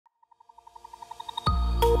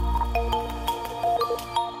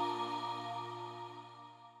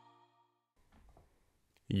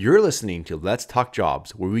You're listening to Let's Talk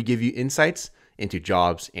Jobs, where we give you insights into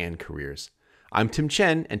jobs and careers. I'm Tim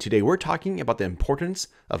Chen, and today we're talking about the importance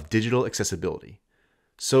of digital accessibility.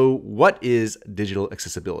 So, what is digital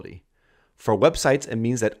accessibility? For websites, it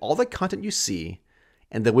means that all the content you see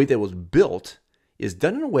and the way that it was built is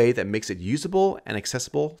done in a way that makes it usable and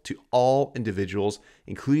accessible to all individuals,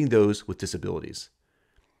 including those with disabilities.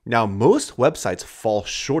 Now, most websites fall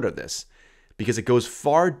short of this because it goes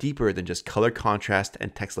far deeper than just color contrast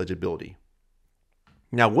and text legibility.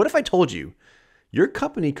 Now, what if I told you your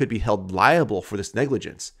company could be held liable for this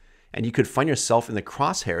negligence and you could find yourself in the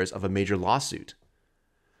crosshairs of a major lawsuit?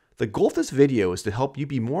 The goal of this video is to help you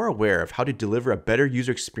be more aware of how to deliver a better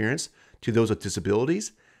user experience to those with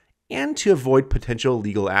disabilities and to avoid potential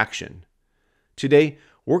legal action. Today,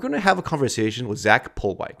 we're going to have a conversation with Zach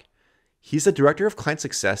Polwyk. He's the Director of Client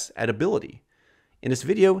Success at Ability. In this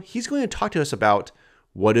video, he's going to talk to us about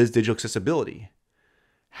what is digital accessibility,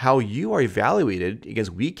 how you are evaluated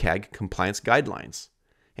against WCAG compliance guidelines,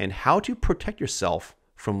 and how to protect yourself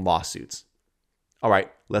from lawsuits. All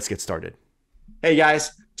right, let's get started. Hey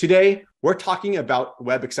guys, today we're talking about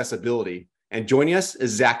web accessibility, and joining us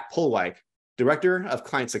is Zach Polwyk, Director of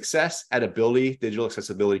Client Success at Ability Digital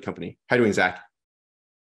Accessibility Company. How are you doing, Zach?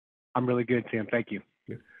 I'm really good, Sam. Thank you.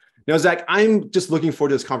 Now, Zach, I'm just looking forward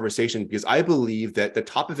to this conversation because I believe that the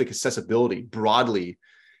topic of accessibility broadly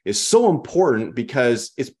is so important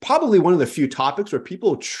because it's probably one of the few topics where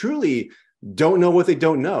people truly don't know what they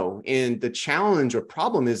don't know. And the challenge or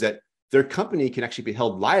problem is that their company can actually be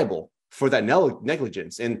held liable for that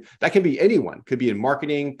negligence. And that can be anyone, could be in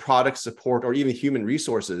marketing, product support, or even human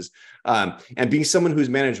resources. And being someone who's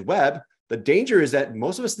managed web, the danger is that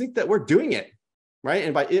most of us think that we're doing it. Right.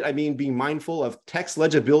 And by it, I mean being mindful of text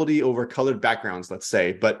legibility over colored backgrounds, let's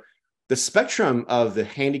say. But the spectrum of the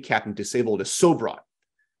handicapped and disabled is so broad.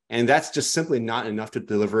 And that's just simply not enough to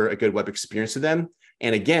deliver a good web experience to them.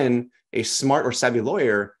 And again, a smart or savvy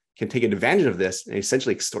lawyer can take advantage of this and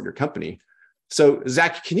essentially extort your company. So,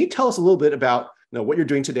 Zach, can you tell us a little bit about what you're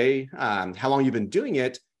doing today, how long you've been doing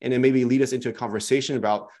it, and then maybe lead us into a conversation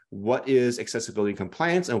about what is accessibility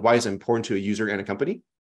compliance and why is it important to a user and a company?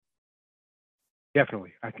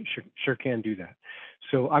 Definitely. I sure can do that.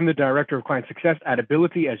 So I'm the Director of Client Success at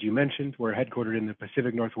Ability. As you mentioned, we're headquartered in the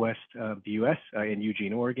Pacific Northwest of the U.S. In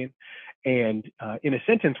Eugene, Oregon. And in a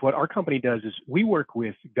sentence, what our company does is we work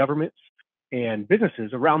with governments and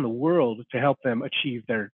businesses around the world to help them achieve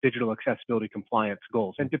their digital accessibility compliance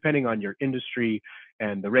goals. And depending on your industry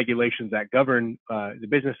and the regulations that govern the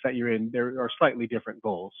business that you're in, there are slightly different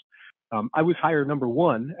goals. I was hired number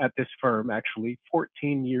one at this firm actually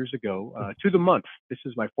 14 years ago to the month. This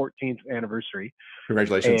is my 14th anniversary.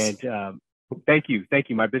 Congratulations. And thank you.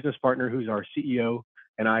 My business partner, who's our CEO,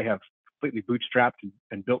 and I have completely bootstrapped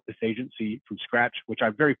and built this agency from scratch, which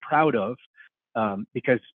I'm very proud of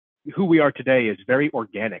because who we are today is very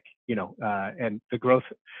organic, and the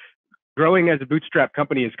growing as a bootstrap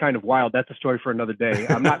company is kind of wild. That's a story for another day.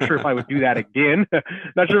 I'm not sure if I would do that again.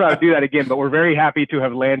 But we're very happy to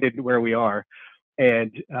have landed where we are.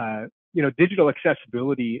 And, digital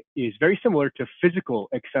accessibility is very similar to physical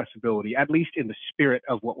accessibility, at least in the spirit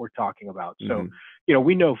of what we're talking about. So,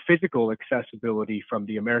 we know physical accessibility from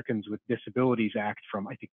the Americans with Disabilities Act from,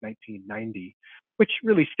 I think, 1990, which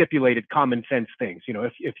really stipulated common sense things.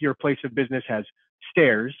 If your place of business has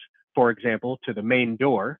stairs, for example, to the main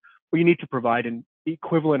door, well, you need to provide an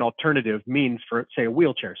equivalent alternative means for, say, a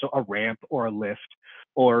wheelchair, so a ramp or a lift,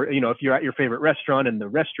 or, if you're at your favorite restaurant and the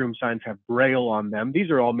restroom signs have Braille on them, these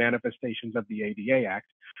are all manifestations of the ADA Act.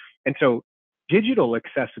 And so digital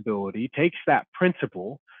accessibility takes that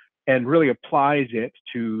principle and really applies it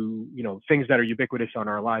to, things that are ubiquitous on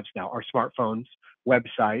our lives now, our smartphones,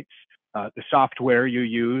 websites, the software you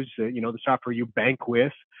use, the software you bank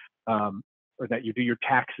with, or that you do your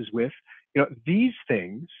taxes with. These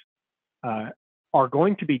things are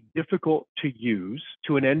going to be difficult to use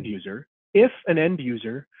to an end user if an end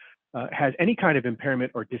user has any kind of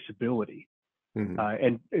impairment or disability.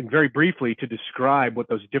 And very briefly, to describe what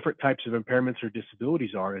those different types of impairments or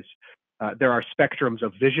disabilities are, is there are spectrums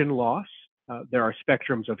of vision loss, there are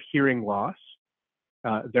spectrums of hearing loss,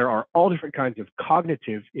 there are all different kinds of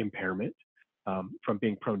cognitive impairment, from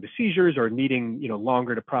being prone to seizures or needing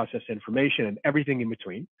longer to process information and everything in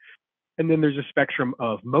between. And then there's a spectrum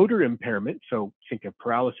of motor impairment. So think of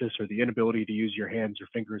paralysis or the inability to use your hands or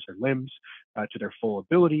fingers or limbs to their full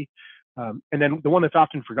ability. And then the one that's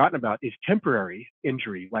often forgotten about is temporary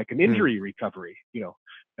injury, like an injury recovery.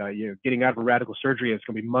 You're getting out of a radical surgery, and it's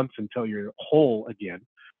going to be months until you're whole again.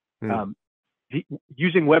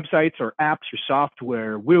 Using websites or apps or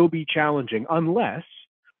software will be challenging unless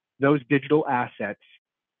those digital assets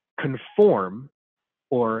conform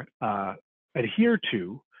or adhere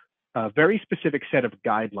to a very specific set of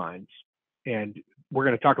guidelines. And we're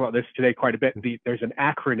going to talk about this today quite a bit. There's an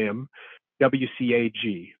acronym,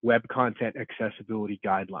 WCAG, Web Content Accessibility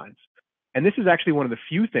Guidelines. And this is actually one of the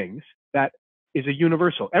few things that is a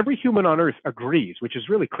universal. Every human on earth agrees, which is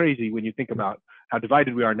really crazy when you think about how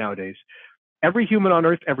divided we are nowadays. Every human on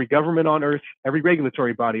earth, every government on earth, every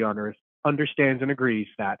regulatory body on earth understands and agrees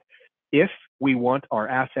that if we want our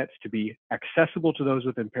assets to be accessible to those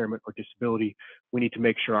with impairment or disability, we need to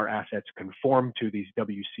make sure our assets conform to these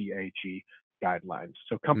WCAG guidelines.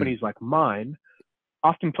 So companies like mine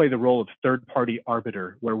often play the role of third-party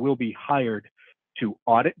arbiter, where we'll be hired to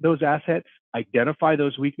audit those assets, identify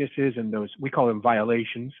those weaknesses and those, we call them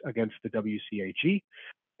violations against the WCAG,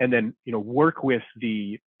 and then work with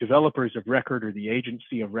the developers of record or the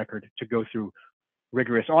agency of record to go through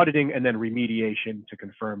rigorous auditing and then remediation to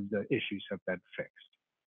confirm the issues have been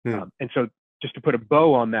fixed. And so just to put a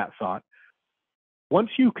bow on that thought, once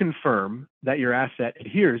you confirm that your asset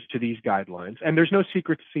adheres to these guidelines, and there's no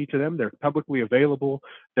secrecy to them, they're publicly available,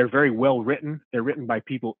 they're very well written, they're written by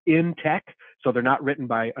people in tech, so they're not written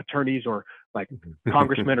by attorneys or like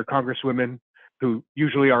congressmen or congresswomen who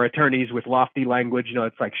usually are attorneys with lofty language.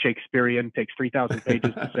 It's like Shakespearean, takes 3,000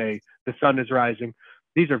 pages to say the sun is rising.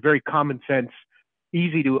 These are very common sense,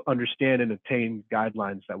 easy to understand and attain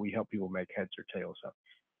guidelines that we help people make heads or tails of.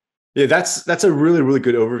 Yeah, that's a really, really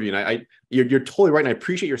good overview. And you're totally right. And I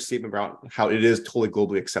appreciate your statement about how it is totally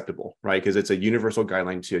globally acceptable, right? Because it's a universal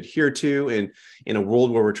guideline to adhere to. And in a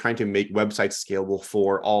world where we're trying to make websites scalable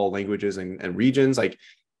for all languages and regions, like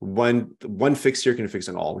one fix here can fix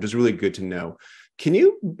it all, which is really good to know. Can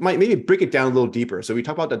you maybe break it down a little deeper? So we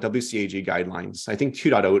talk about the WCAG guidelines. I think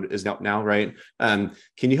 2.0 is now, right? Can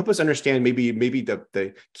you help us understand maybe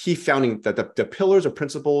the key founding, the pillars or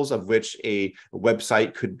principles of which a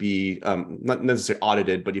website could be not necessarily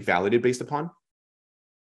audited, but evaluated based upon?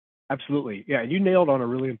 Absolutely. Yeah, you nailed on a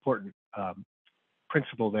really important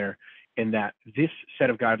principle there, in that this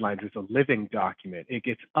set of guidelines is a living document. It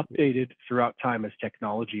gets updated throughout time as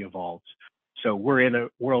technology evolves. So we're in a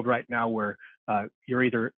world right now where you're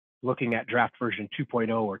either looking at draft version 2.0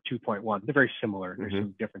 or 2.1. They're very similar. There's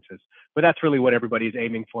some differences, but that's really what everybody is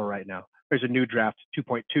aiming for right now. There's a new draft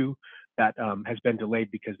 2.2 that has been delayed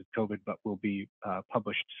because of COVID, but will be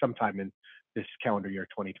published sometime in this calendar year,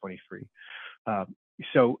 2023.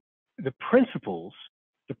 So the principles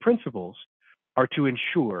are to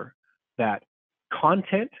ensure that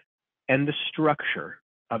content and the structure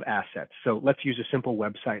of assets. So let's use a simple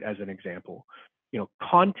website as an example.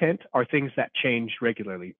 Content are things that change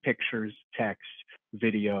regularly: pictures, text,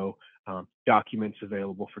 video, documents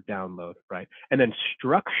available for download, right? And then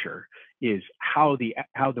structure is how the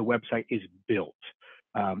website is built.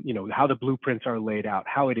 How the blueprints are laid out,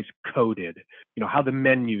 how it is coded, how the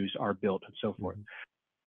menus are built, and so forth.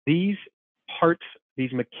 These parts,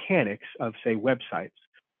 these mechanics of, say, websites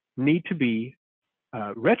need to be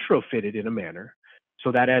retrofitted in a manner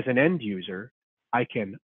so that as an end user, I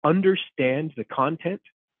can understand the content,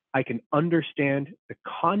 I can understand the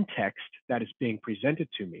context that is being presented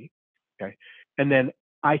to me, okay? And then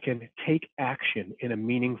I can take action in a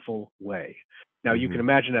meaningful way. Now, you can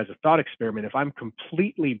imagine, as a thought experiment, if I'm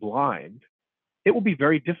completely blind, it will be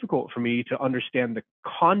very difficult for me to understand the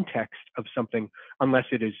context of something unless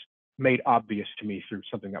it is made obvious to me through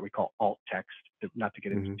something that we call alt text, not to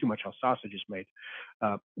get into too much how sausage is made.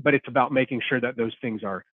 But it's about making sure that those things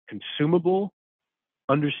are consumable,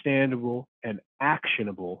 understandable, and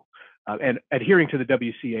actionable, and adhering to the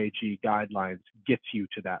WCAG guidelines gets you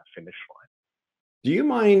to that finish line. Do you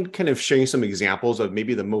mind kind of sharing some examples of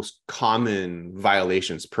maybe the most common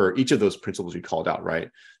violations per each of those principles you called out, right?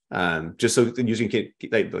 Just so using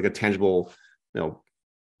like a tangible,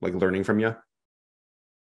 like learning from you.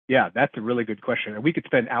 Yeah, that's a really good question, and we could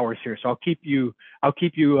spend hours here. So I'll keep you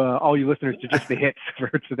all you listeners to just the hits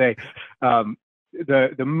for today.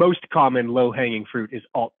 The most common low-hanging fruit is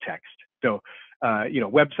alt text. So,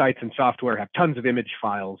 websites and software have tons of image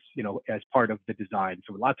files, as part of the design.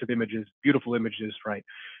 So lots of images, beautiful images, right?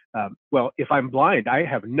 Well, if I'm blind, I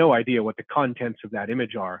have no idea what the contents of that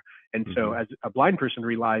image are. And so as a blind person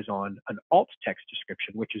relies on an alt text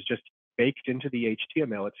description, which is just baked into the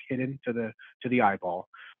HTML, it's hidden to the eyeball.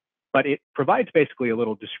 But it provides basically a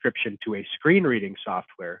little description to a screen reading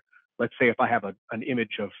software. Let's say if I have an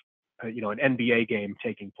image of an NBA game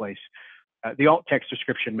taking place, the alt text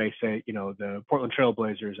description may say, the Portland Trail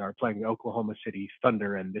Blazers are playing the Oklahoma City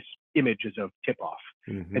Thunder, and this image is of tip-off.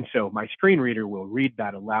 And so my screen reader will read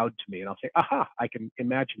that aloud to me, and I'll say, aha, I can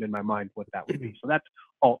imagine in my mind what that would be. So that's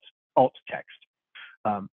alt text.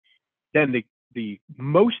 Then the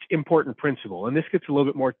most important principle, and this gets a little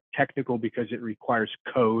bit more technical because it requires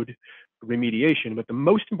code remediation, but the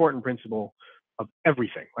most important principle of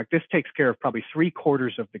everything, like this takes care of probably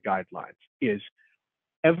 3/4 of the guidelines, is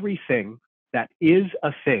everything that is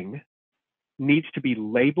a thing needs to be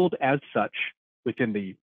labeled as such within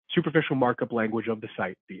the superficial markup language of the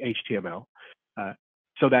site, the HTML,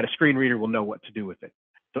 so that a screen reader will know what to do with it.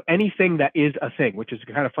 So anything that is a thing, which is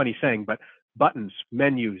kind of funny saying, but buttons,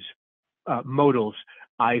 menus, modals,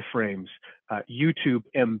 iframes, YouTube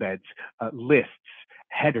embeds, lists,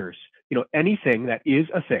 headers, anything that is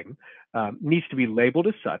a thing needs to be labeled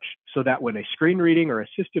as such, so that when a screen reading or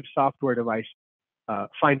assistive software device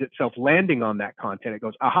finds itself landing on that content, it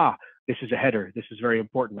goes, aha, this is a header. This is very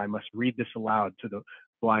important. I must read this aloud to the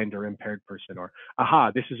blind or impaired person. Or,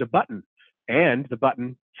 aha, this is a button. And the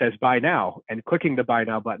button says buy now. And clicking the buy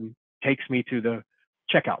now button takes me to the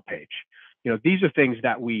checkout page. These are things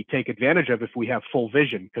that we take advantage of if we have full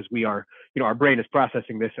vision, because we are, our brain is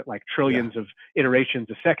processing this at like trillions of iterations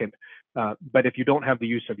a second. But if you don't have the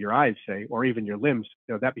use of your eyes, say, or even your limbs,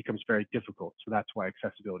 that becomes very difficult. So that's why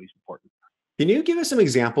accessibility is important. Can you give us some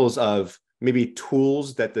examples of maybe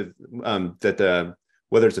tools that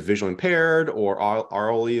whether it's a visual impaired or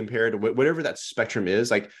orally impaired, whatever that spectrum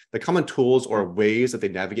is, like the common tools or ways that they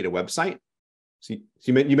navigate a website? So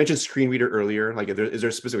you mentioned screen reader earlier. Like, is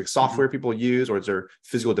there specific software people use, or is there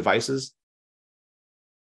physical devices?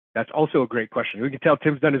 That's also a great question. We can tell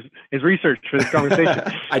Tim's done his research for this conversation.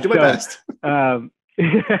 I do my best.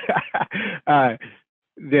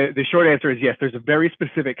 The short answer is yes, there's a very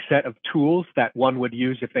specific set of tools that one would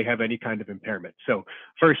use if they have any kind of impairment. So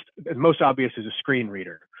first, the most obvious is a screen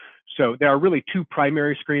reader. So there are really two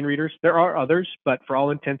primary screen readers. There are others, but for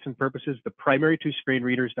all intents and purposes, the primary two screen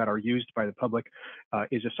readers that are used by the public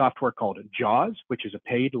is a software called JAWS, which is a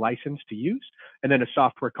paid license to use, and then a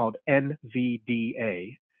software called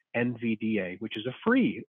NVDA, which is a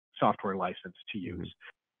free software license to use.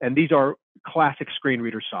 And these are classic screen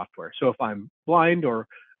reader software. So if I'm blind or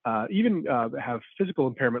even have physical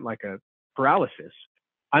impairment like a paralysis,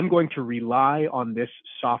 I'm going to rely on this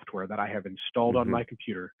software that I have installed on my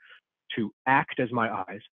computer to act as my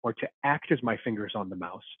eyes or to act as my fingers on the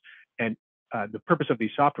mouse. And the purpose of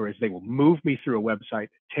these software is they will move me through a website,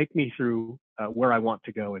 take me through where I want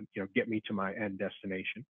to go, and get me to my end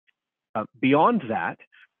destination. Beyond that,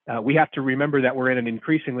 we have to remember that we're in an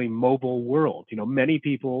increasingly mobile world. Many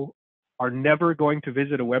people are never going to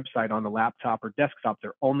visit a website on a laptop or desktop.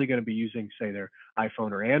 They're only going to be using, say, their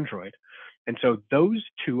iPhone or Android. And so those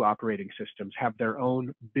two operating systems have their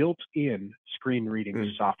own built-in screen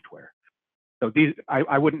reading software. So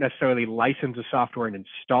I wouldn't necessarily license a software and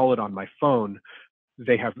install it on my phone.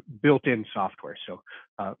 They have built-in software. So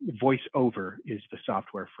VoiceOver is the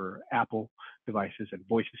software for Apple devices, and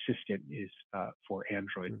Voice Assistant is for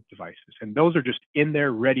Android devices. And those are just in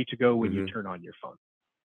there ready to go when you turn on your phone.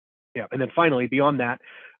 Yeah, and then finally, beyond that,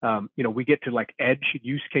 we get to like edge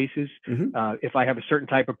use cases. If I have a certain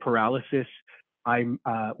type of paralysis,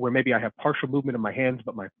 where maybe I have partial movement of my hands,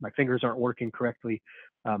 but my fingers aren't working correctly,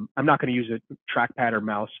 I'm not going to use a trackpad or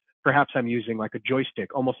mouse. Perhaps I'm using like a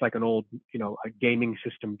joystick, almost like an old, a gaming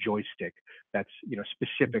system joystick that's,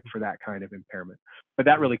 specific for that kind of impairment. But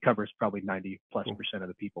that really covers probably 90+% of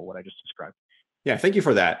the people, what I just described. Yeah, thank you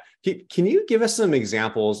for that. Can you give us some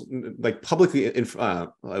examples, like publicly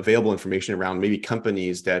available information around maybe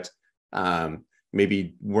companies that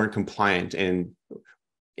maybe weren't compliant and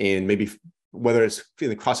maybe whether it's in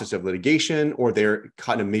the process of litigation or they're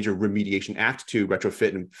caught in a major remediation act to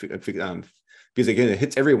retrofit and because again, it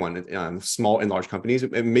hits everyone, small and large companies.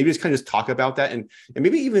 And maybe just kind of just talk about that and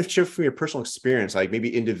maybe even share from your personal experience, like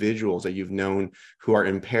maybe individuals that you've known who are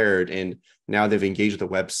impaired and now they've engaged with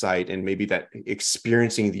the website and maybe that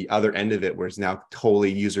experiencing the other end of it where it's now totally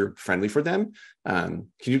user friendly for them. Can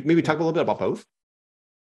you maybe talk a little bit about both?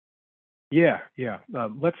 Yeah.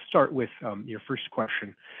 Let's start with your first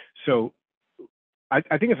question. So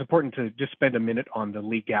I think it's important to just spend a minute on the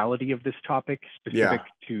legality of this topic specific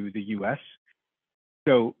to the US.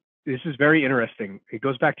 So this is very interesting. It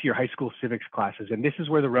goes back to your high school civics classes, and this is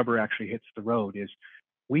where the rubber actually hits the road, is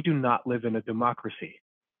we do not live in a democracy.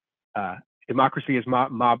 Democracy is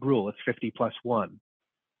mob rule. It's 50+1.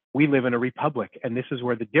 We live in a republic, and this is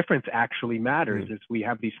where the difference actually matters, is we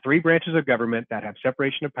have these three branches of government that have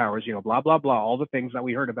separation of powers, blah, blah, blah, all the things that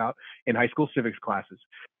we heard about in high school civics classes.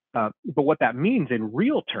 But what that means in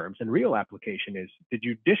real terms, in real application, is the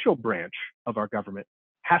judicial branch of our government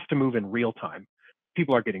has to move in real time.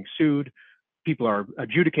 People are getting sued. People are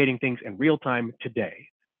adjudicating things in real time today.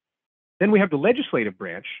 Then we have the legislative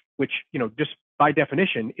branch, which, just by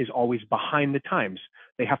definition, is always behind the times.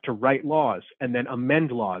 They have to write laws and then amend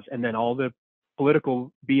laws, and then all the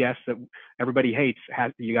political BS that everybody hates,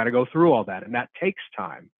 you got to go through all that, and that takes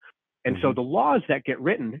time. And so the laws that get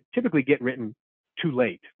written typically get written too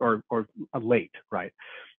late or late, right?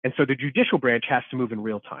 And so the judicial branch has to move in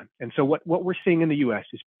real time. And so what we're seeing in the US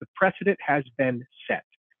is the precedent has been set.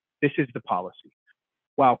 This is the policy.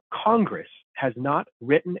 While Congress has not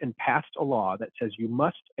written and passed a law that says you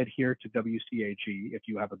must adhere to WCAG if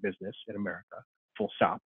you have a business in America, full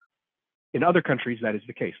stop. In other countries, that is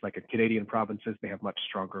the case. Like in Canadian provinces, they have much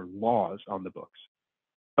stronger laws on the books.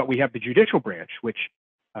 But we have the judicial branch, which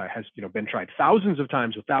has been tried thousands of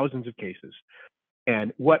times with thousands of cases.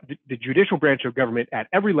 And what the judicial branch of government at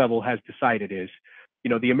every level has decided is,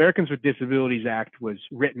 the Americans with Disabilities Act was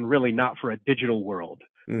written really not for a digital world,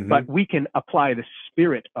 but we can apply the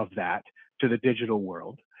spirit of that to the digital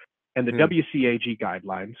world. And the WCAG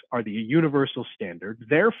guidelines are the universal standard.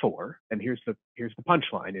 Therefore, and here's the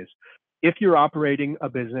punchline is, if you're operating a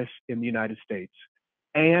business in the United States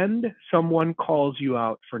and someone calls you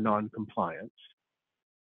out for non-compliance,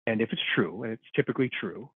 and if it's true, and it's typically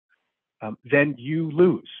true, then you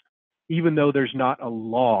lose, even though there's not a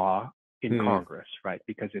law in Congress, right?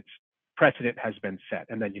 Because it's precedent has been set.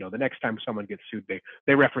 And then, the next time someone gets sued,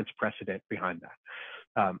 they reference precedent behind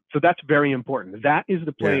that. So that's very important. That is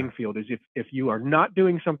the playing field, is if you are not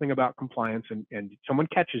doing something about compliance and someone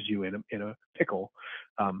catches you in a pickle,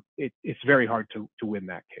 it's very hard to win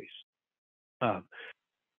that case.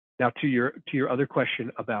 Now to your other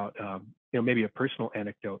question about, maybe a personal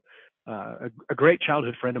anecdote, a great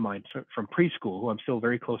childhood friend of mine from preschool, who I'm still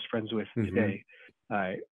very close friends with today,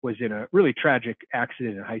 was in a really tragic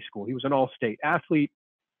accident in high school. He was an all-state athlete,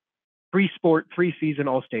 pre-sport, 3-season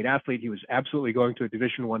all-state athlete. He was absolutely going to a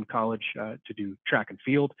Division I college to do track and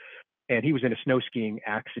field. And he was in a snow skiing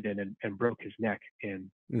accident and broke his neck in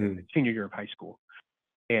the senior year of high school.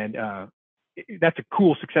 And that's a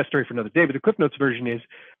cool success story for another day. But the Cliff Notes version is,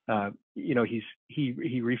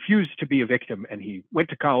 he refused to be a victim, and he went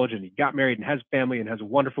to college and he got married and has family and has a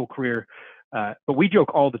wonderful career. But we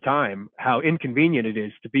joke all the time how inconvenient it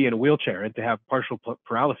is to be in a wheelchair and to have partial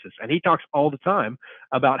paralysis. And he talks all the time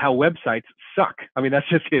about how websites suck. I mean, that's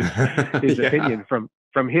just his opinion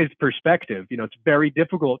from his perspective. It's very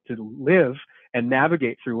difficult to live and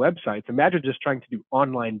navigate through websites. Imagine just trying to do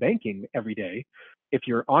online banking every day. If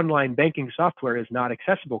your online banking software is not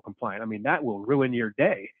accessible compliant, I mean, that will ruin your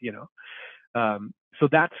day, So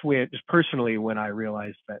that's just personally when I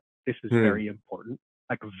realized that this is very important,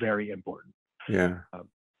 like very important. Yeah.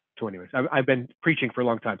 So anyways, I've been preaching for a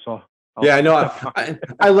long time, so I know.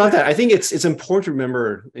 I love that. I think it's important to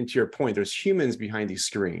remember, and to your point, there's humans behind these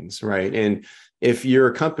screens, right? And if you're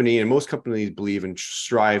a company, and most companies believe and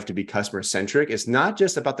strive to be customer centric, it's not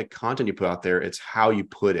just about the content you put out there, it's how you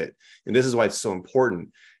put it. And this is why it's so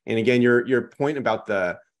important. And again, your point about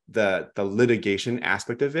the litigation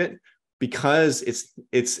aspect of it, because it's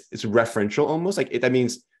referential almost, like that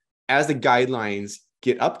means as the guidelines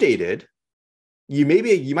get updated, you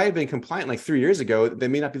might have been compliant like 3 years ago. That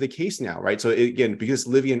may not be the case now, right? So again, because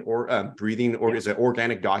living or breathing or is an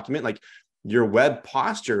organic document, like your web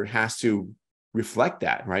posture has to reflect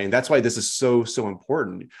that, right? And that's why this is so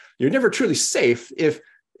important. You're never truly safe if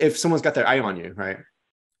someone's got their eye on you, right?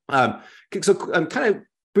 So I'm kind of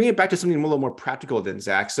bringing it back to something a little more practical than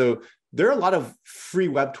Zach. So there are a lot of free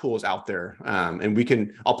web tools out there,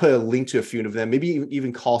 and I'll put a link to a few of them. Maybe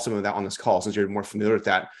even call some of that on this call since you're more familiar with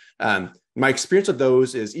that. My experience with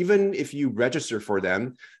those is, even if you register for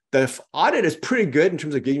them, the audit is pretty good in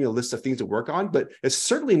terms of giving you a list of things to work on, but it's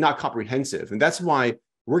certainly not comprehensive. And that's why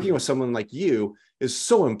working with someone like you is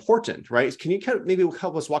so important, right? Can you kind of maybe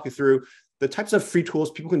help us walk you through the types of free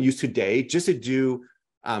tools people can use today just to do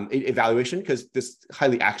evaluation, because this is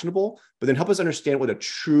highly actionable, but then help us understand what a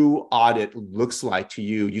true audit looks like to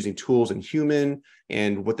you using tools and human,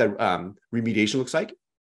 and what that remediation looks like?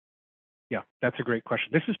 Yeah, that's a great question.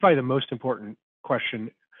 This is probably the most important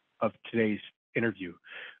question of today's interview.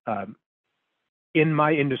 In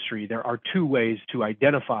my industry, there are two ways to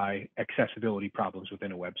identify accessibility problems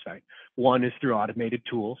within a website. One is through automated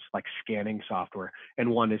tools like scanning software, and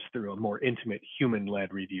one is through a more intimate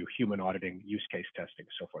human-led review, human auditing, use case testing,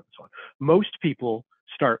 so forth and so on. Most people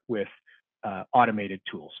start with automated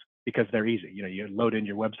tools because they're easy. You load in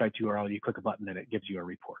your website URL, you click a button, and it gives you a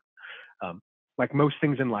report. Like most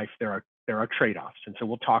things in life, there are trade-offs, and so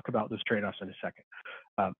we'll talk about those trade-offs in a second.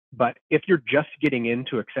 But if you're just getting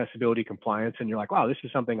into accessibility compliance and you're like, wow, this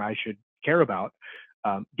is something I should care about,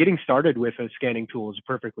 getting started with a scanning tool is a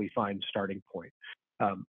perfectly fine starting point.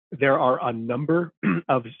 There are a number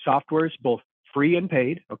of softwares, both free and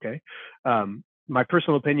paid, okay, My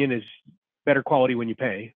personal opinion is better quality when you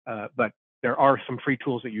pay, but there are some free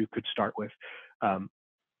tools that you could start with.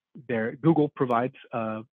 Google provides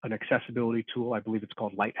an accessibility tool. I believe it's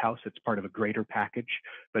called Lighthouse. It's part of a greater package,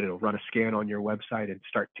 but it'll run a scan on your website and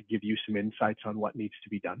start to give you some insights on what needs to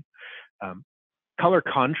be done. Color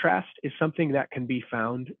contrast is something that can be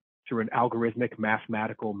found through an algorithmic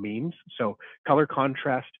mathematical means. So color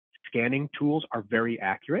contrast scanning tools are very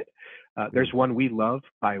accurate. There's one we love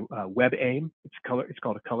by WebAIM. It's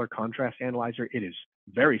called a color contrast analyzer. It is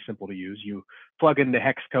very simple to use. You plug in the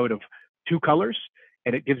hex code of 2 colors,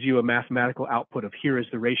 and it gives you a mathematical output of here is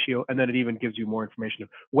the ratio, and then it even gives you more information of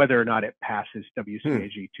whether or not it passes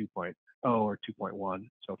WCAG 2.0 or 2.1,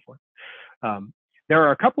 so forth. There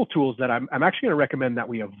are a couple tools that I'm actually going to recommend that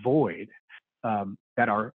we avoid that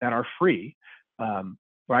are free.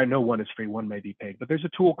 Well, I know one is free, one may be paid, but there's a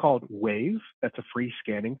tool called Wave that's a free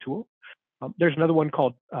scanning tool. There's another one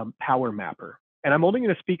called Power Mapper, and I'm only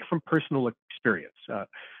going to speak from personal experience.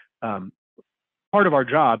 Part of our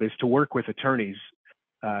job is to work with attorneys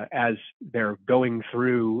as they're going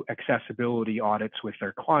through accessibility audits with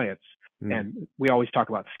their clients. And we always talk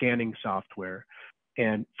about scanning software.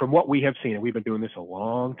 And from what we have seen, and we've been doing this a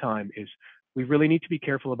long time, is we really need to be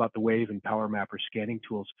careful about the Wave and Power Mapper scanning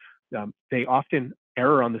tools. They often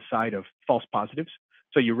err on the side of false positives.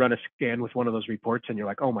 So you run a scan with one of those reports and you're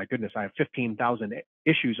like, oh my goodness, I have 15,000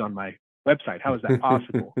 issues on my website. How is that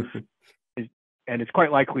possible? And it's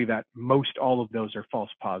quite likely that most all of those are false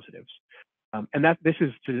positives. And this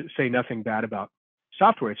is to say nothing bad about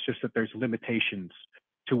software. It's just that there's limitations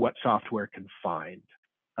to what software can find.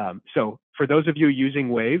 So for those of you using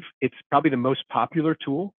Wave, it's probably the most popular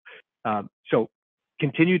tool. So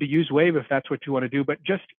continue to use Wave if that's what you want to do, but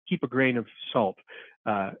just keep a grain of salt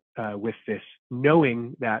with this,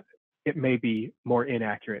 knowing that it may be more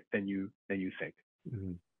inaccurate than you think.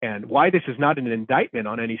 And why this is not an indictment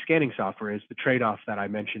on any scanning software is the trade-off that I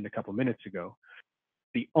mentioned a couple minutes ago.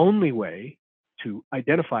 The only way to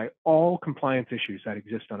identify all compliance issues that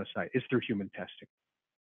exist on a site is through human testing.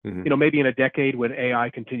 You know, maybe in a decade when AI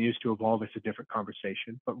continues to evolve, it's a different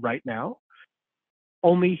conversation. But right now,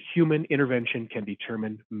 only human intervention can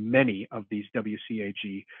determine many of these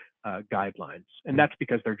WCAG guidelines. And that's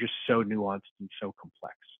because they're just so nuanced and so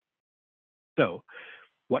complex. So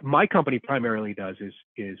what my company primarily does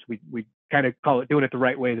is we kind of call it doing it the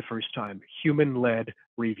right way the first time, human-led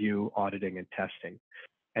review, auditing, and testing.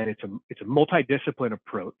 And it's a multidiscipline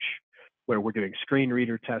approach where we're doing screen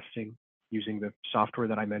reader testing using the software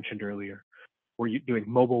that I mentioned earlier. We're doing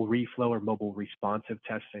mobile reflow or mobile responsive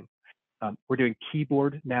testing. We're doing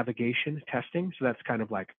keyboard navigation testing. So that's kind of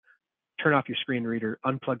like turn off your screen reader,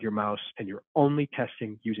 unplug your mouse, and you're only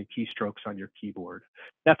testing using keystrokes on your keyboard.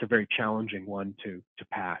 That's a very challenging one to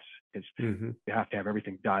pass because you have to have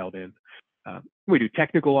everything dialed in. We do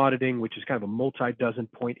technical auditing, which is kind of a multi-dozen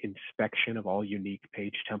point inspection of all unique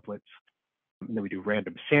page templates. And then we do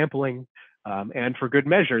random sampling. And for good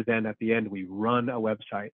measure, then at the end, we run a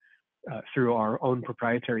website through our own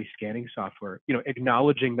proprietary scanning software, you know,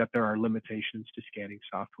 acknowledging that there are limitations to scanning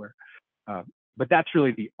software. But that's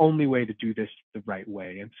really the only way to do this the right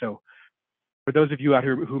way. And so for those of you out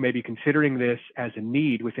here who may be considering this as a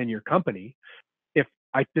need within your company, this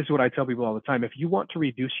is what I tell people all the time, if you want to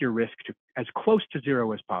reduce your risk to as close to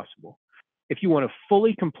zero as possible, if you want to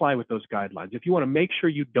fully comply with those guidelines, if you want to make sure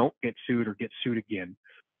you don't get sued or get sued again,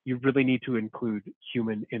 you really need to include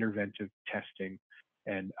human interventive testing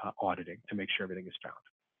and auditing to make sure everything is found.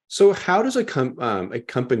 So how does a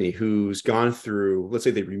company who's gone through, let's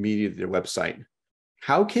say they remediated their website,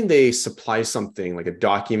 how can they supply something like a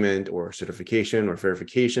document or certification or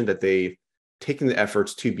verification that they've taken the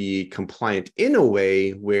efforts to be compliant in a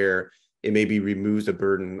way where it maybe removes the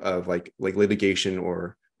burden of like litigation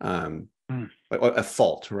or a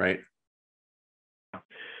fault, right?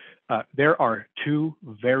 There are two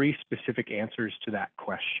very specific answers to that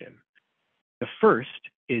question. The first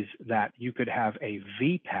is that you could have a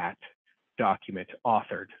VPAT document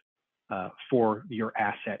authored for your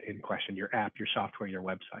asset in question, your app, your software, your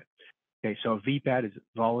website. Okay, so a VPAT is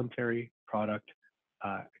voluntary product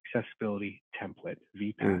accessibility template,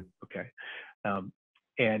 VPAT. Okay,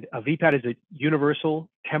 and a VPAT is a universal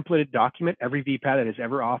templated document. Every VPAT that is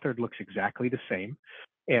ever authored looks exactly the same.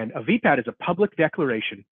 And a VPAT is a public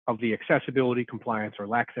declaration of the accessibility, compliance, or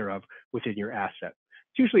lack thereof within your asset.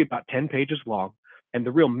 It's usually about 10 pages long, and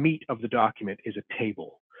the real meat of the document is a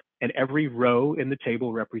table. And every row in the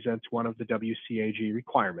table represents one of the WCAG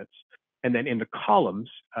requirements. And then in the columns,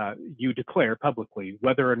 you declare publicly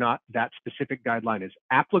whether or not that specific guideline is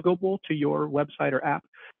applicable to your website or app,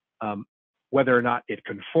 whether or not it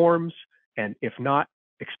conforms, and if not,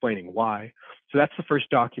 explaining why. So that's the first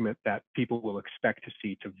document that people will expect to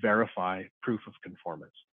see to verify proof of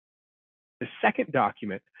conformance. The second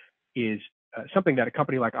document is something that a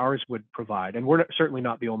company like ours would provide, and we're certainly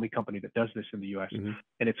not the only company that does this in the US,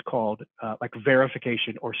 and it's called like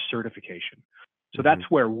verification or certification. So that's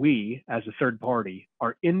where we, as a third party,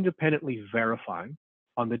 are independently verifying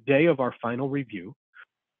on the day of our final review,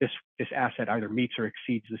 this asset either meets or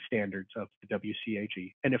exceeds the standards of the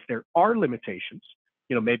WCAG. And if there are limitations,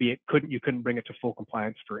 maybe you couldn't bring it to full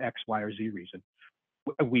compliance for X, Y, or Z reason,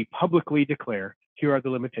 we publicly declare, here are the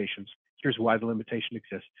limitations, here's why the limitation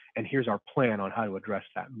exists, and here's our plan on how to address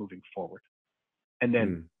that moving forward. And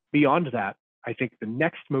then beyond that, I think the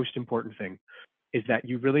next most important thing is that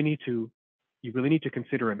you really need to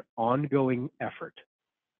consider an ongoing effort,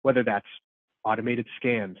 whether that's automated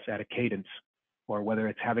scans at a cadence, or whether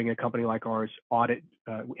it's having a company like ours audit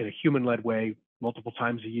in a human-led way multiple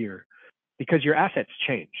times a year, because your assets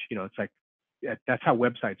change. It's like, that's how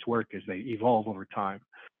websites work, is they evolve over time.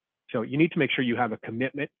 So you need to make sure you have a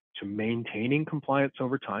commitment to maintaining compliance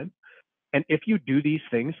over time. And if you do these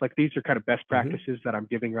things, like these are kind of best practices that I'm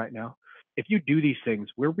giving right now, if you do these things,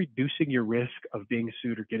 we're reducing your risk of being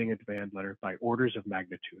sued or getting a demand letter by orders of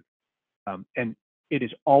magnitude. And it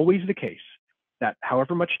is always the case that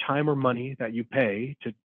however much time or money that you pay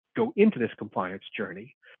to go into this compliance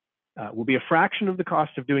journey will be a fraction of the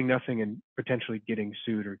cost of doing nothing and potentially getting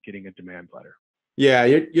sued or getting a demand letter. Yeah,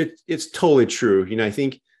 it's totally true. I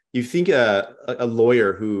think a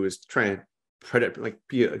lawyer who is trying to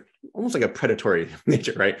be almost like a predatory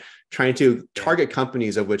nature, right? Trying to target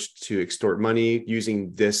companies of which to extort money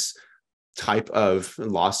using this type of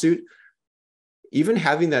lawsuit. Even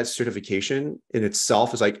having that certification in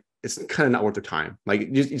itself is like, it's kind of not worth their time.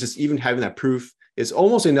 Like just even having that proof is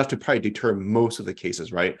almost enough to probably deter most of the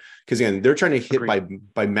cases, right? Because again, they're trying to hit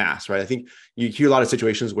by mass, right? I think you hear a lot of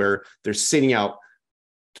situations where they're sending out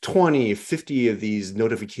 20, 50 of these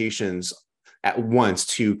notifications at once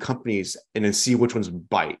to companies and then see which ones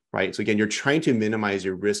bite, right? So again, you're trying to minimize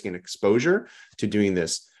your risk and exposure to doing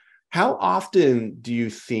this. How often do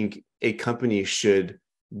you think a company should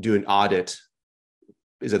do an audit?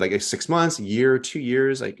 Is it like 6 months, a year, 2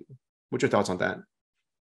 years? Like, what's your thoughts on that?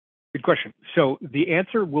 Good question. So the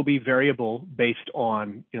answer will be variable based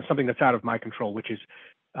on something that's out of my control, which is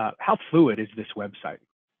how fluid is this website?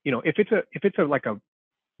 If it's like a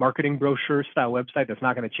marketing brochure style website that's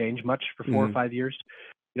not going to change much for 4 or 5 years,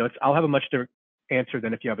 I'll have a much different answer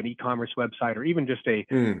than if you have an e-commerce website or even just a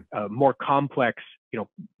more complex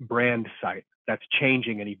brand site that's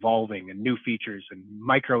changing and evolving and new features and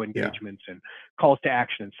micro engagements and calls to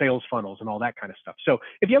action and sales funnels and all that kind of stuff. So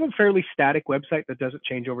if you have a fairly static website that doesn't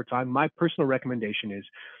change over time, my personal recommendation is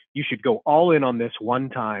you should go all in on this one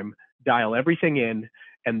time, dial everything in,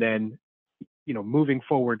 and then moving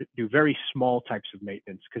forward, do very small types of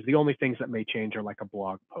maintenance, because the only things that may change are like a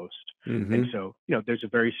blog post. And so, there's a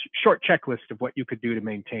very short checklist of what you could do to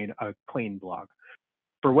maintain a clean blog.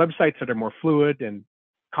 For websites that are more fluid and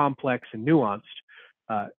complex and nuanced,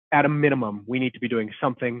 at a minimum, we need to be doing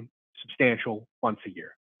something substantial once a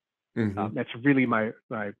year. That's really my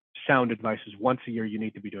sound advice is once a year, you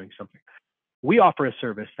need to be doing something. We offer a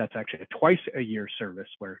service that's actually a twice a year service,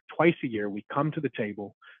 where twice a year we come to the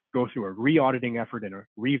table, go through a re-auditing effort and a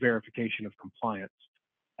re-verification of compliance.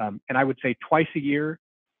 And I would say twice a year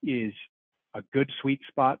is a good sweet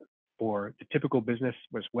spot for the typical business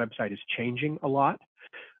whose website is changing a lot.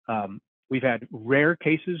 We've had rare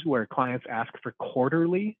cases where clients ask for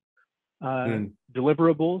quarterly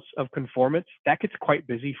deliverables of conformance. That gets quite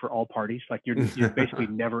busy for all parties. Like you're basically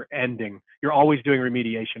never ending. You're always doing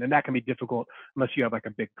remediation, and that can be difficult unless you have like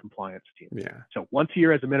a big compliance team. So once a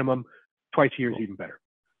year as a minimum, twice a year is even better.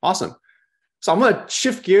 Awesome. So I'm going to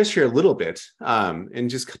shift gears here a little bit and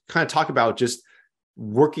just kind of talk about just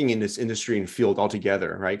working in this industry and field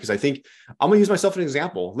altogether, right? Because I think I'm going to use myself as an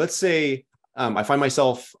example. Let's say I find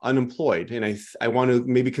myself unemployed and I want to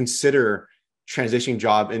maybe consider transitioning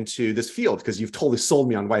job into this field because you've totally sold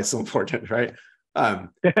me on why it's so important, right?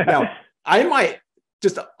 Now, I might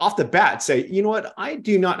just off the bat say, you know what? I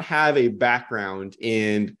do not have a background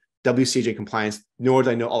in WCAG compliance, nor do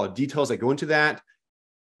I know all the details that go into that.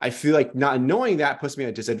 I feel like not knowing that puts me at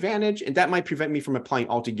a disadvantage, and that might prevent me from applying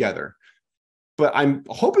altogether. But I'm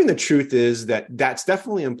hoping the truth is that that's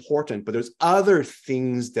definitely important, but there's other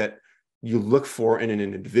things that you look for in an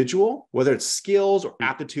individual, whether it's skills or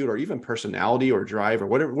aptitude or even personality or drive or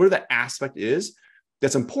whatever the aspect is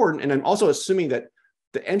that's important. And I'm also assuming that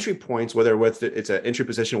the entry points, whether it's an entry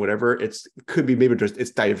position or whatever, could be maybe just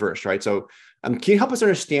it's diverse, right? So can you help us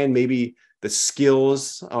understand maybe the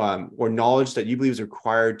skills or knowledge that you believe is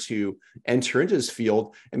required to enter into this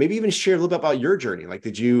field, and maybe even share a little bit about your journey. Like,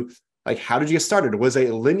 how did you get started? Was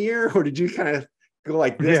it linear, or did you kind of go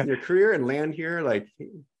like this in your career and land here? Like,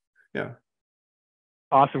 yeah.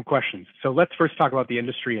 Awesome questions. So let's first talk about the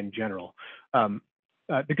industry in general.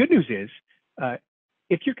 The good news is,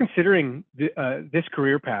 if you're considering this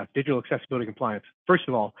career path, digital accessibility compliance, first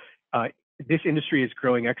of all, this industry is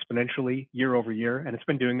growing exponentially year over year, and it's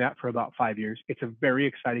been doing that for about 5 years. It's a very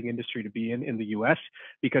exciting industry to be in the US,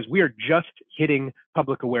 because we are just hitting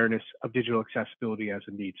public awareness of digital accessibility as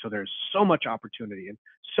a need. So there's so much opportunity and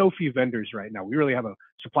so few vendors right now. We really have a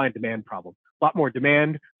supply and demand problem. A lot more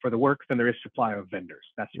demand for the work than there is supply of vendors.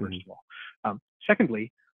 That's first of all.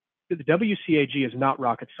 Secondly, the WCAG is not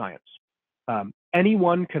rocket science.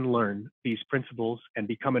 Anyone can learn these principles and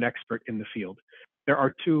become an expert in the field. There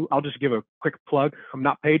are two, I'll just give a quick plug. I'm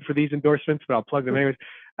not paid for these endorsements, but I'll plug them anyways.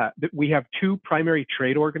 We have two primary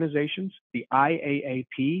trade organizations, the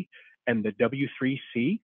IAAP and the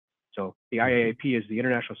W3C. So the IAAP is the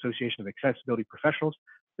International Association of Accessibility Professionals.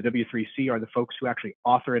 The W3C are the folks who actually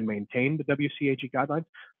author and maintain the WCAG guidelines.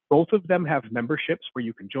 Both of them have memberships where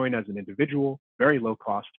you can join as an individual, very low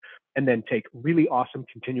cost, and then take really awesome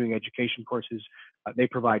continuing education courses. They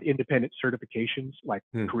provide independent certifications like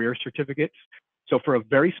career certificates. So for a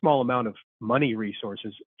very small amount of money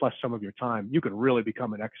resources, plus some of your time, you can really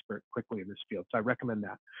become an expert quickly in this field. So I recommend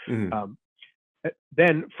that.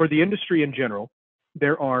 Then for the industry in general,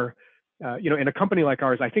 there are, in a company like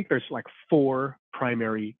ours, I think there's like 4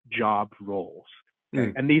 primary job roles,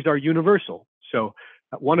 okay? And these are universal. So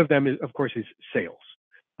one of them is, of course, is sales.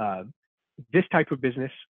 This type of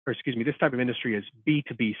business, this type of industry is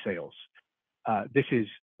B2B sales. This is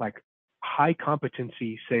like high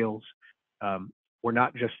competency sales. We're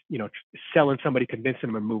not just, selling somebody, convincing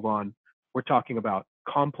them and move on. We're talking about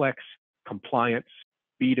complex compliance,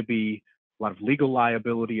 B2B, a lot of legal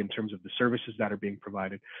liability in terms of the services that are being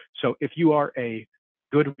provided. So if you are a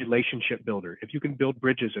good relationship builder, if you can build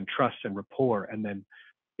bridges and trust and rapport, and then,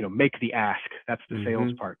 make the ask, that's the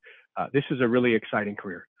sales part. This is a really exciting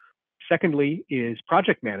career. Secondly is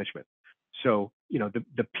project management. So,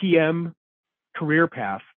 the PM career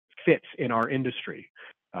path fits in our industry,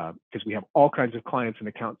 because we have all kinds of clients and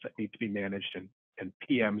accounts that need to be managed, and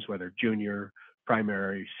PMs, whether junior,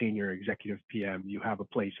 primary, senior, executive PM, you have a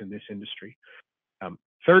place in this industry.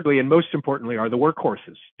 Thirdly, and most importantly, are the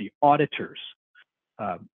workhorses, the auditors.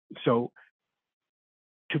 So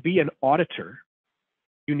to be an auditor,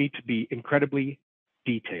 you need to be incredibly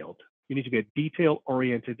detailed. You need to be a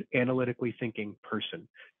detail-oriented, analytically thinking person,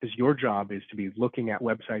 because your job is to be looking at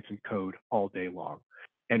websites and code all day long.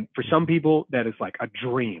 And for some people, that is like a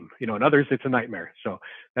dream, and others, it's a nightmare. So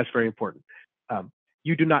that's very important.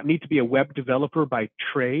 You do not need to be a web developer by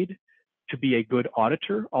trade to be a good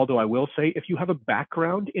auditor. Although I will say, if you have a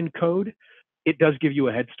background in code, it does give you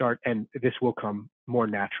a head start, and this will come more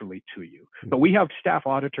naturally to you. But we have staff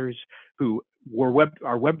auditors who are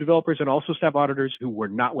web developers, and also staff auditors who were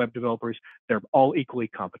not web developers. They're all equally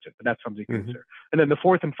competent, but that's something to consider. And then the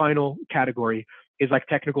fourth and final category is like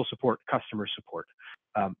technical support, customer support.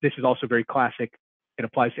 This is also very classic. It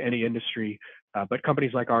applies to any industry, but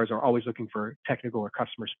companies like ours are always looking for technical or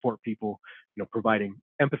customer support people, providing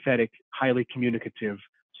empathetic, highly communicative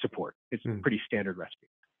support. It's a pretty standard recipe.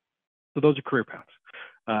 So those are career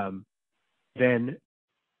paths. Then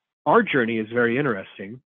our journey is very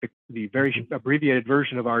interesting. The very abbreviated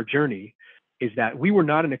version of our journey is that we were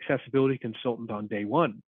not an accessibility consultant on day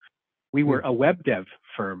one. We were a web dev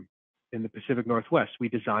firm in the Pacific Northwest. We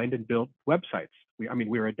designed and built websites. We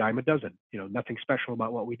were a dime a dozen, nothing special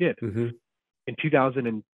about what we did. In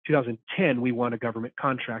 2010, we won a government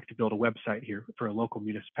contract to build a website here for a local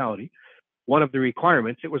municipality. One of the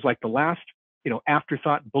requirements, it was like the last,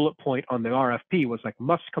 afterthought bullet point on the RFP was like,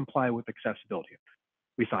 must comply with accessibility.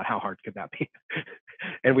 We thought, how hard could that be?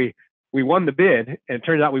 And we won the bid, and it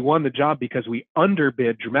turns out we won the job because we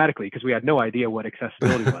underbid dramatically, because we had no idea what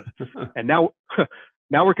accessibility was. And now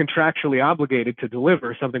we're contractually obligated to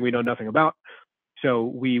deliver something we know nothing about. So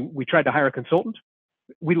we tried to hire a consultant.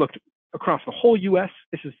 We looked across the whole US.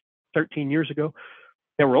 This is 13 years ago.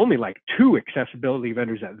 There were only like 2 accessibility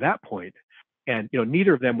vendors at that point. And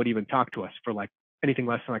neither of them would even talk to us for like anything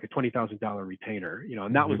less than like a $20,000 retainer,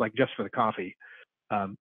 and that was like just for the coffee.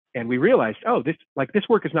 And we realized, this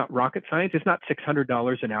work is not rocket science. It's not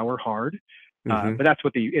 $600 an hour hard, but that's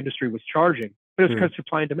what the industry was charging. But it's because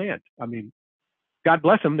supply and demand. I mean, God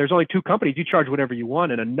bless them. There's only 2 companies. You charge whatever you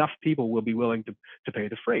want, and enough people will be willing to pay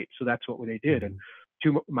the freight. So that's what they did. And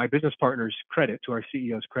to my business partner's credit, to our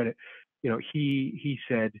CEO's credit, he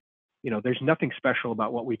said, there's nothing special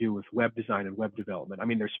about what we do with web design and web development. I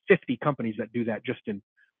mean, there's 50 companies that do that just in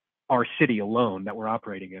our city alone that we're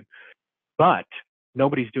operating in, but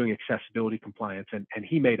nobody's doing accessibility compliance. And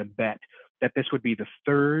he made a bet that this would be the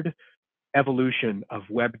third evolution of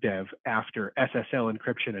web dev after SSL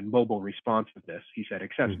encryption and mobile responsiveness. He said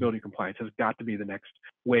accessibility compliance has got to be the next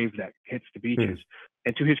wave that hits the beaches.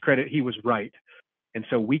 And to his credit, he was right. And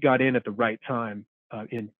so we got in at the right time.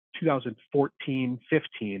 In 2014,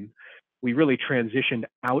 15, we really transitioned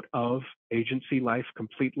out of agency life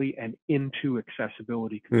completely and into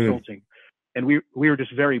accessibility consulting. And we were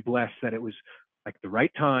just very blessed that it was like the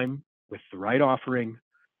right time with the right offering.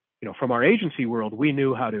 From our agency world, we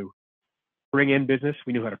knew how to bring in business.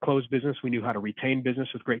 We knew how to close business. We knew how to retain business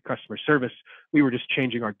with great customer service. We were just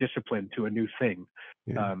changing our discipline to a new thing.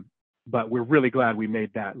 But we're really glad we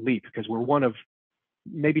made that leap, because we're one of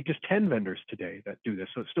maybe just 10 vendors today that do this.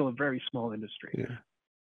 So it's still a very small industry.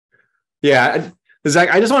 Yeah. Zach,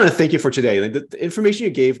 I just want to thank you for today. Like the information you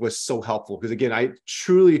gave was so helpful, because again, I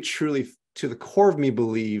truly, to the core of me,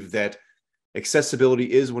 believe that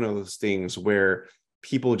accessibility is one of those things where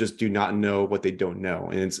people just do not know what they don't know.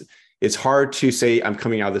 And it's hard to say, I'm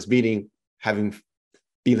coming out of this meeting having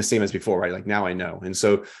been the same as before, right? Like now I know. And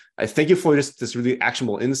so I thank you for just this really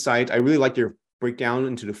actionable insight. I really like your breakdown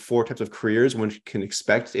into the 4 types of careers one can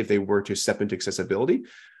expect if they were to step into accessibility.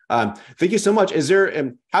 Thank you so much. Is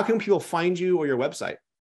there, how can people find you or your website?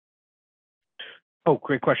 Oh,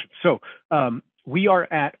 great question. So we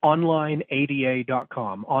are at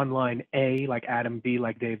onlineada.com. Online A like Adam, B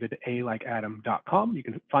like David, A like Adam.com. You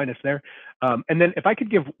can find us there. And then if I could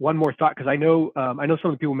give one more thought, because I know some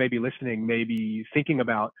of the people may be listening, may be thinking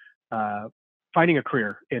about finding a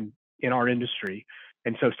career in our industry.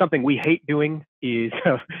 And so something we hate doing is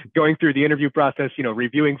going through the interview process,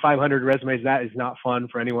 reviewing 500 resumes. That is not fun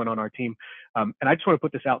for anyone on our team. And I just want to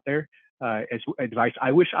put this out there as advice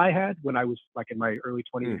I wish I had when I was like in my early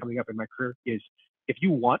 20s coming up in my career, is if you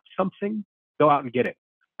want something, go out and get it.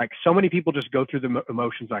 Like so many people just go through the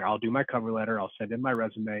emotions, like I'll do my cover letter, I'll send in my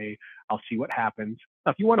resume, I'll see what happens.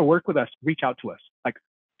 Now, if you want to work with us, reach out to us. Like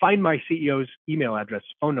find my CEO's email address,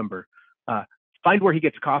 phone number, find where he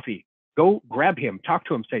gets coffee. Go grab him, talk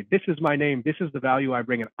to him, say, this is my name, this is the value I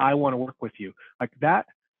bring, and I want to work with you. Like that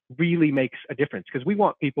really makes a difference, because we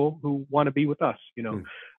want people who want to be with us,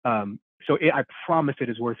 So I promise it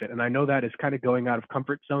is worth it. And I know that is kind of going out of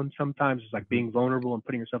comfort zone sometimes. It's like being vulnerable and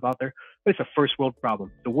putting yourself out there, but it's a first world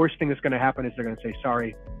problem. The worst thing that's going to happen is they're going to say,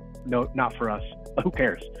 sorry, no, not for us. Who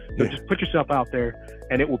cares? So just put yourself out there,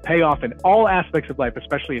 and it will pay off in all aspects of life,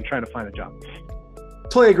 especially in trying to find a job.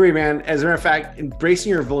 Totally agree, man. As a matter of fact, embracing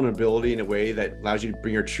your vulnerability in a way that allows you to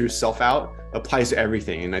bring your true self out applies to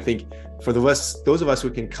everything. And I think for those of us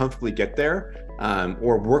who can comfortably get there,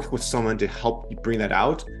 or work with someone to help you bring that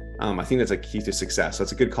out, I think that's a key to success. So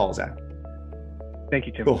that's a good call, Zach. Thank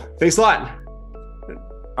you, Tim. Cool. Thanks a lot.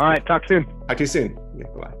 All right. Talk soon. Talk to you soon. Yeah,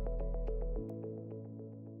 bye-bye.